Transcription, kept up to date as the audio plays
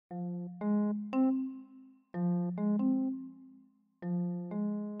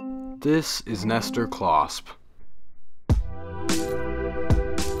This is Nestor Closp.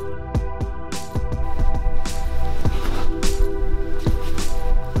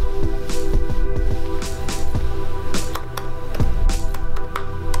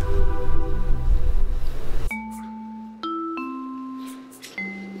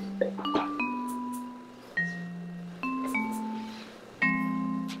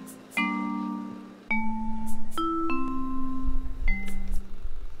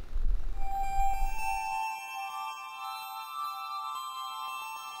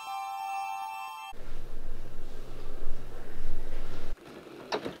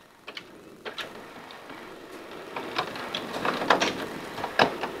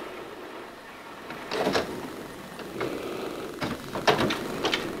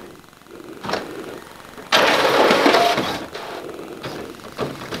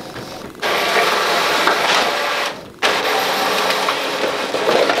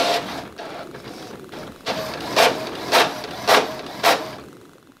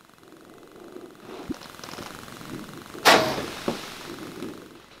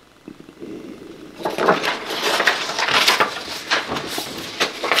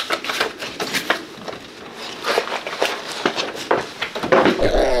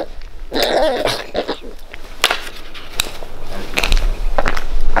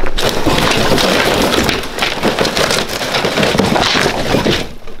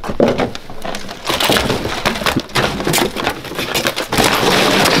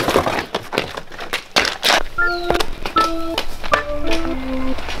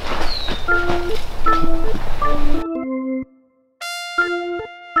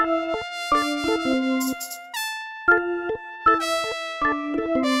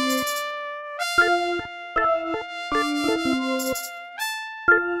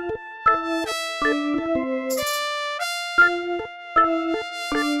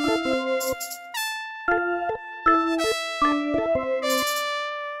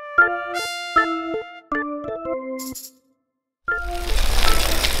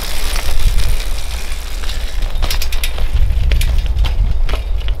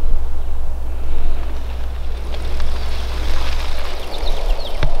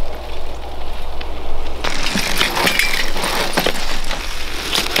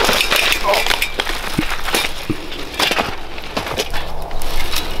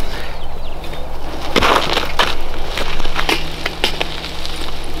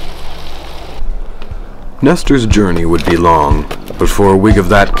 Nestor's journey would be long, but for a wig of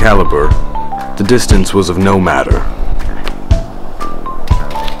that caliber, the distance was of no matter.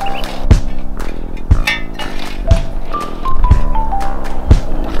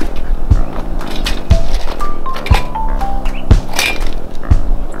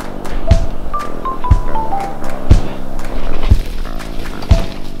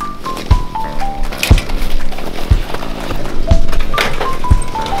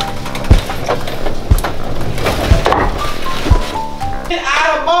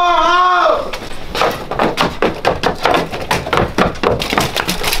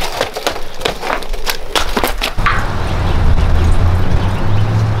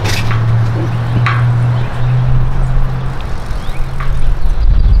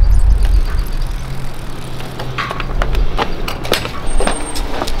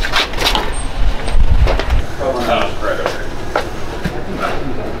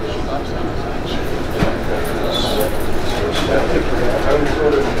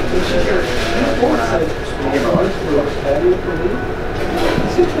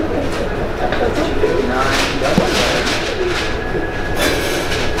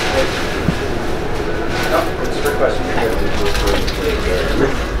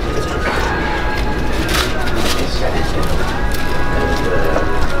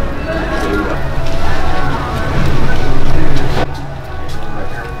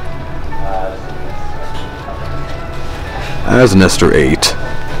 As Nestor ate,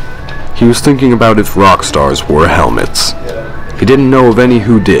 he was thinking about if rock stars wore helmets. He didn't know of any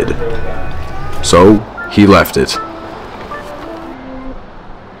who did, so he left it.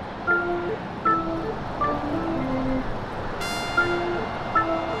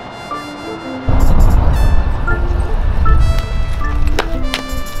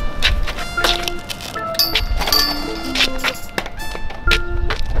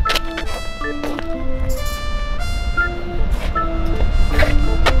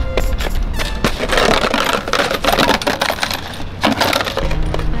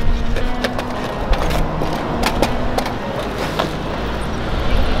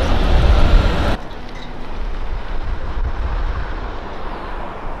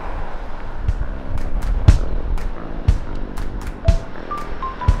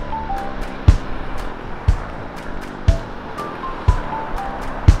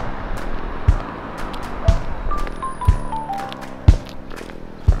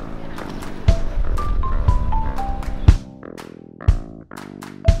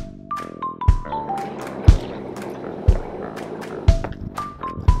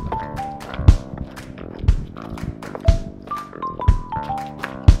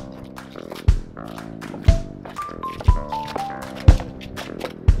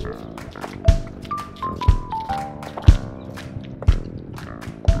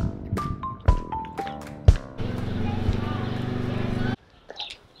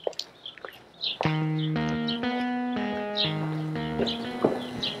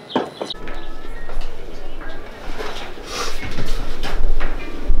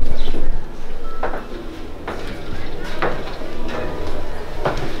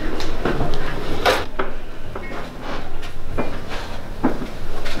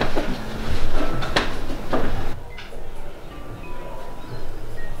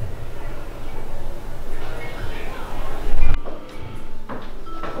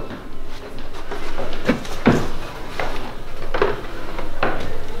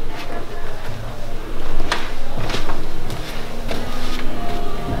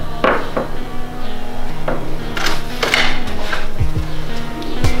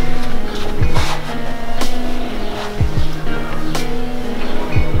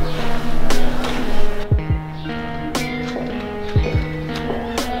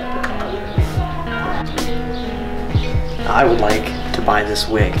 this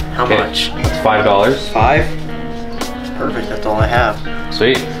wig. How much? It's $5. 5? Perfect, that's all I have.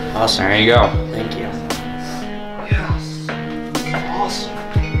 Sweet. Awesome. There you go. Thank you. Yes. Awesome.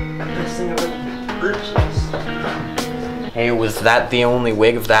 Best thing I've ever purchased. Hey, was that the only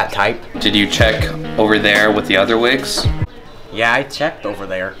wig of that type? Did you check over there with the other wigs? Yeah, I checked over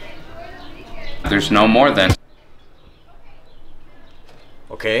there. There's no more then.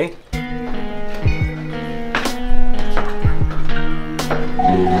 Okay.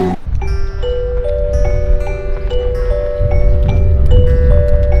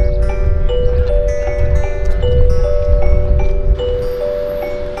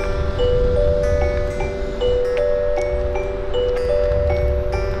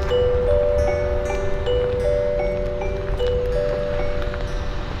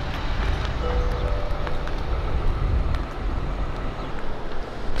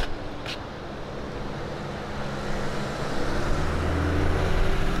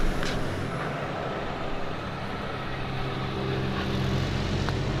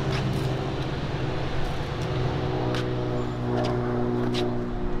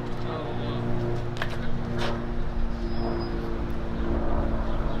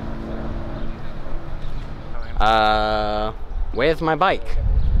 Where's my bike?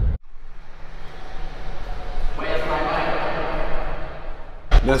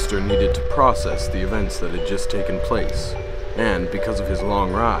 Nestor needed to process the events that had just taken place, and because of his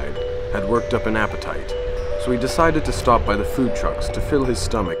long ride, had worked up an appetite, so he decided to stop by the food trucks to fill his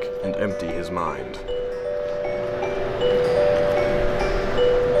stomach and empty his mind.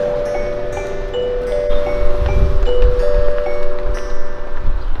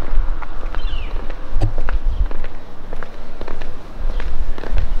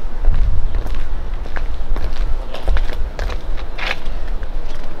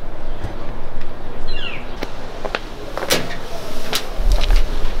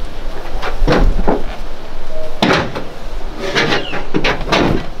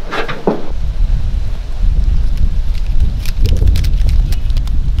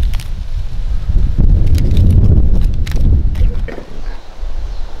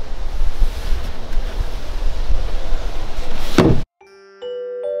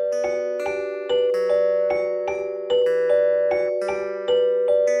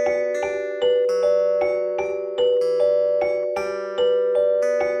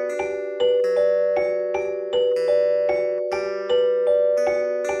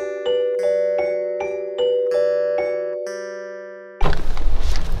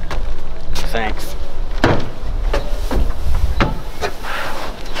 Thanks.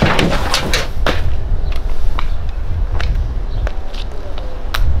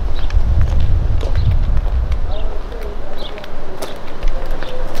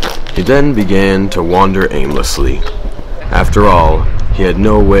 He then began to wander aimlessly. After all, he had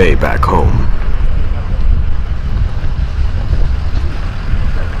no way back home.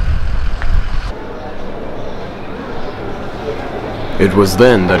 It was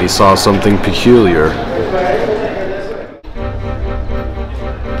then that he saw something peculiar.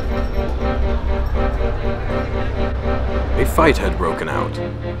 A fight had broken out,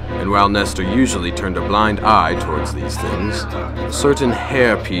 and while Nestor usually turned a blind eye towards these things, a certain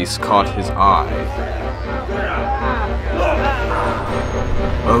hairpiece caught his eye.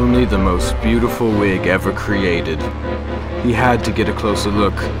 Only the most beautiful wig ever created. He had to get a closer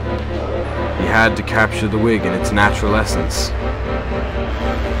look. He had to capture the wig in its natural essence.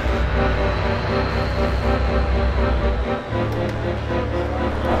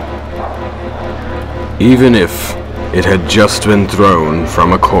 Even if it had just been thrown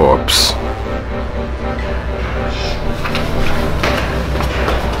from a corpse.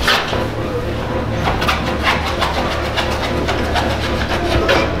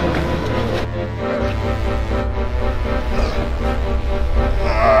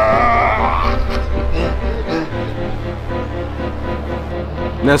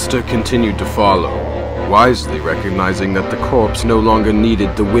 Nestor continued to follow, wisely recognizing that the corpse no longer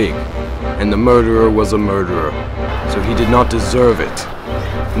needed the wig, and the murderer was a murderer, so he did not deserve it.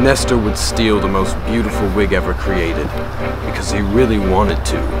 Nestor would steal the most beautiful wig ever created, because he really wanted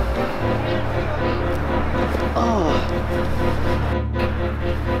to.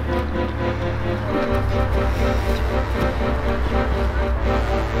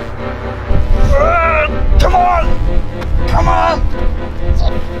 Come on! Come on!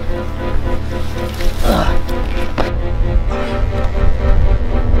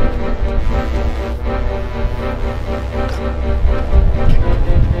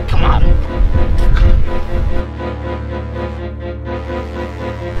 Come on!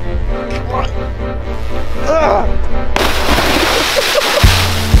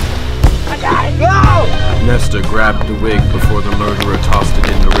 Nestor grabbed the wig before the murderer tossed it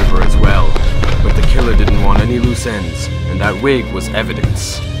in the river as well, but the killer didn't want any loose ends, and that wig was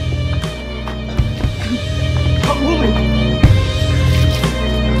evidence.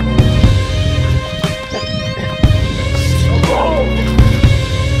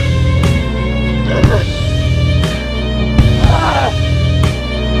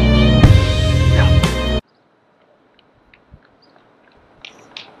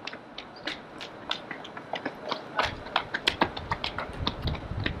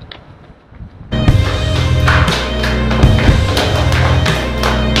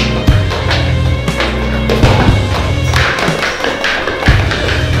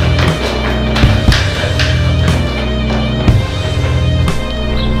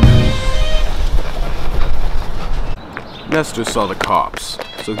 Nestor saw the cops,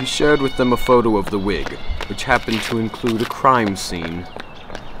 so he shared with them a photo of the wig, which happened to include a crime scene.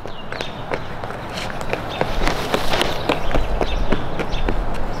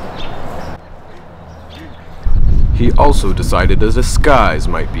 He also decided a disguise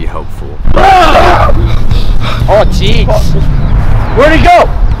might be helpful. Oh, jeez. Where'd he go?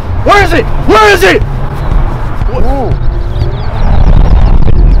 Where is it? Where is it?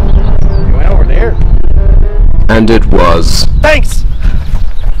 He went over there. And it was. Thanks!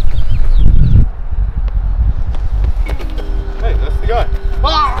 Hey, that's the guy.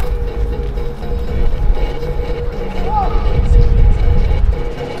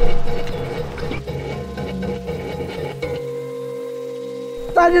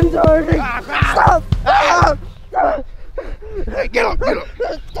 I didn't do anything! Stop! Hey, get up, get up!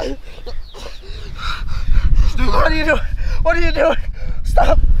 What are you doing? What are you doing?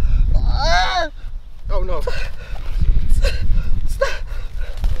 Stop! Oh no.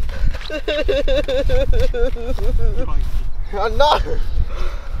 No!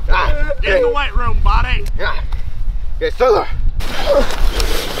 Get in the white room, buddy! Yeah. Yes, sir.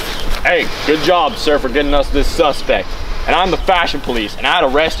 Hey, good job, sir, for getting us this suspect. And I'm the fashion police, and I'd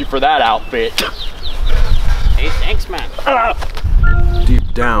arrest you for that outfit. Hey, thanks, man.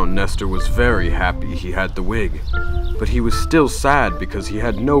 Deep down, Nestor was very happy he had the wig, but he was still sad because he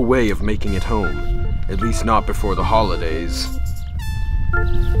had no way of making it home, at least not before the holidays.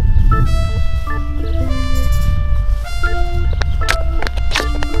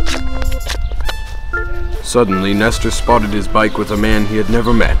 Suddenly, Nestor spotted his bike with a man he had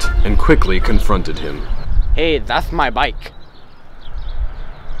never met, and quickly confronted him. Hey, that's my bike.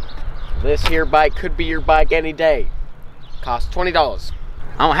 This here bike could be your bike any day. Costs $20.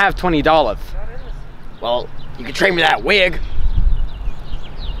 I don't have $20. Well, you can trade me that wig.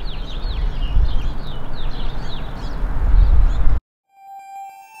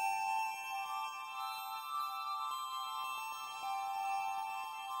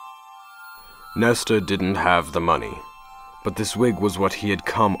 Nestor didn't have the money, but this wig was what he had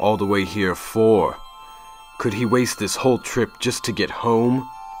come all the way here for. Could he waste this whole trip just to get home?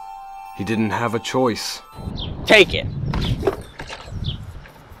 He didn't have a choice. Take it.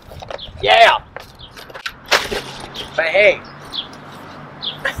 Yeah. But hey,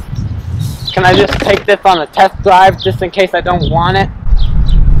 can I just take this on a test drive just in case I don't want it?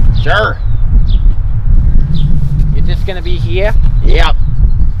 Sure. You're just gonna be here? Yep.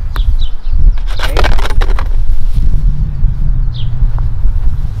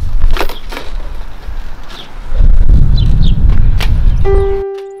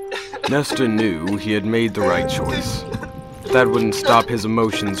 Nestor knew he had made the right choice. That wouldn't stop his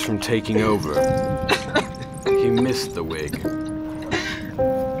emotions from taking over. He missed the wig.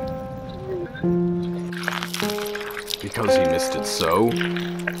 Because he missed it so,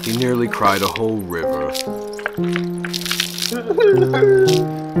 he nearly cried a whole river.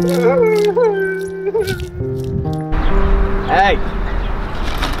 Hey.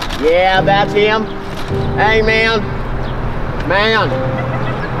 Yeah, that's him. Hey, man. Man.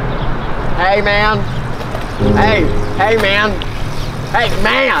 Hey, man. Hey. Hey, man. Hey,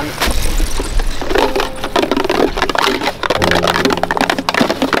 man.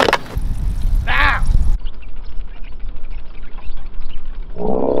 Ah.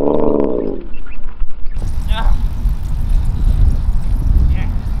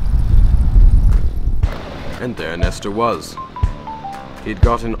 And there Nestor was. He'd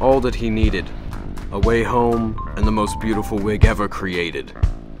gotten all that he needed, a way home and the most beautiful wig ever created.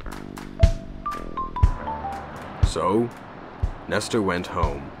 So, Nestor went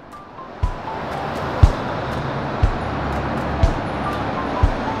home.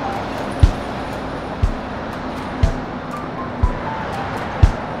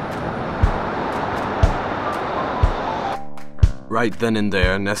 Right then and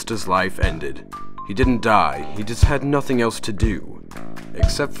there, Nestor's life ended. He didn't die, he just had nothing else to do.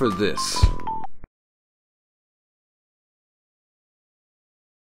 Except for this.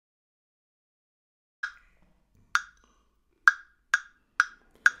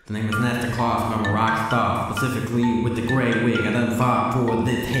 The name is Nestor Closp, I'm a rock star, specifically with the gray wig. I done fought for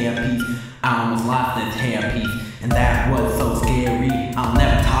this hairpiece, I almost lost this hairpiece, and that was so scary. I'll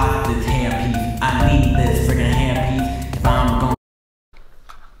never toss this hairpiece, I need this friggin' hairpiece if I'm going.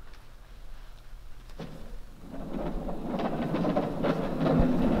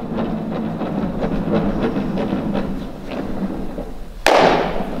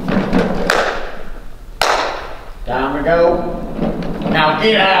 Time to go. Now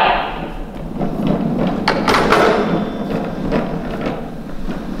get out!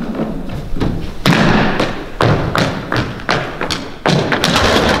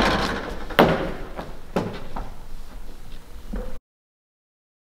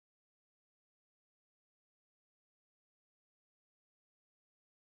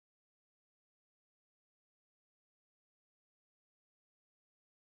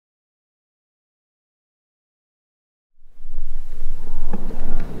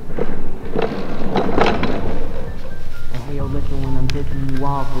 Listen when I'm dissing you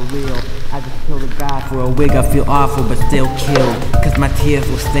all for real. I just killed a guy for a wig. I feel awful but still killed, cause my tears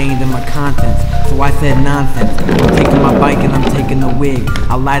were stained in my contents. So I said nonsense. I'm taking my bike and I'm taking the wig.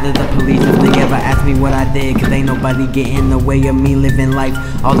 I'll lie to the police if they ever ask me what I did, cause ain't nobody get in the way of me living life.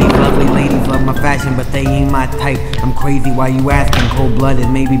 All these lovely ladies love my fashion, but they ain't my type. I'm crazy, why you asking? Cold-blooded,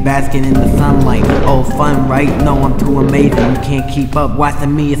 maybe basking in the sunlight. Oh, fun, right? No, I'm too amazing. You can't keep up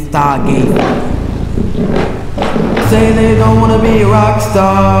watching me a stargaze. Say they don't wanna be a rock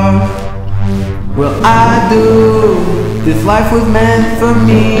star. Well, I do. This life was meant for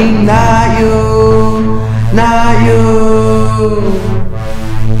me, not you, not you.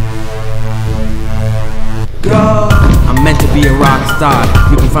 Go. I'm meant to be a rock star.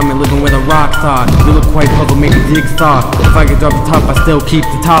 You can find me living with a rock star. You look quite puzzled, maybe jigsaw. If I could drop the top, I still keep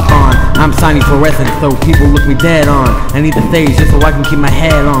the top on. I'm shiny fluorescent, so people look me dead on. I need the stage just so I can keep my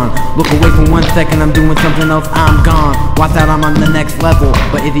head on. Look away for 1 second, I'm doing something else, I'm gone. Watch out, I'm on the next level.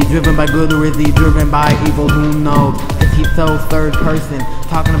 But is he driven by good or is he driven by evil? Who knows? Cause he's so third person,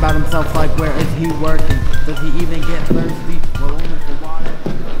 talking about himself like where is he working? Does he even get thirsty? Well, only for water.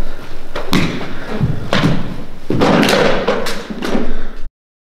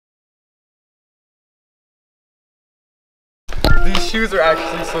 These shoes are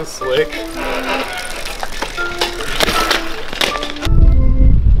actually so slick.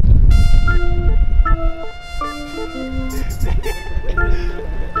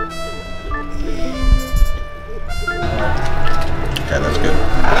 Okay, that's good.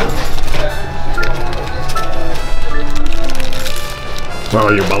 Where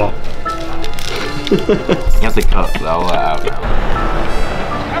are you, brother? You have to cut that all out now.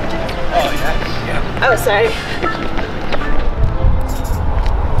 Oh, sorry.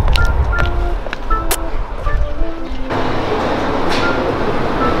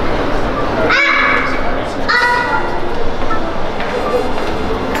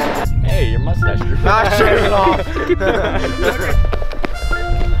 Hey, your mustache grew. Ah, shave it off.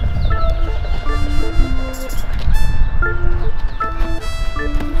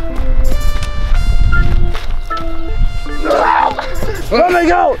 Let me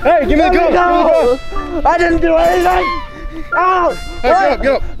go! Hey, give me the gun! Go! I didn't do anything! Ow! Hey,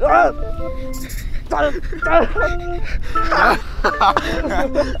 get up, Let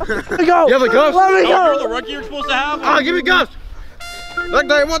me go! You have the cuffs? Let me go! You're the rookie you're supposed to have? Oh, give me cuffs! Look,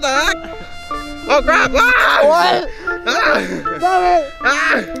 Dave, what the heck? Oh, crap! Ah! What? Ah! Stop it!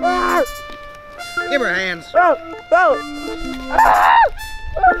 Ah! Ah! Give her hands. No! No!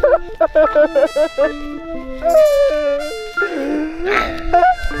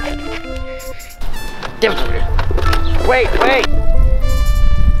 Give it to me. Wait, wait!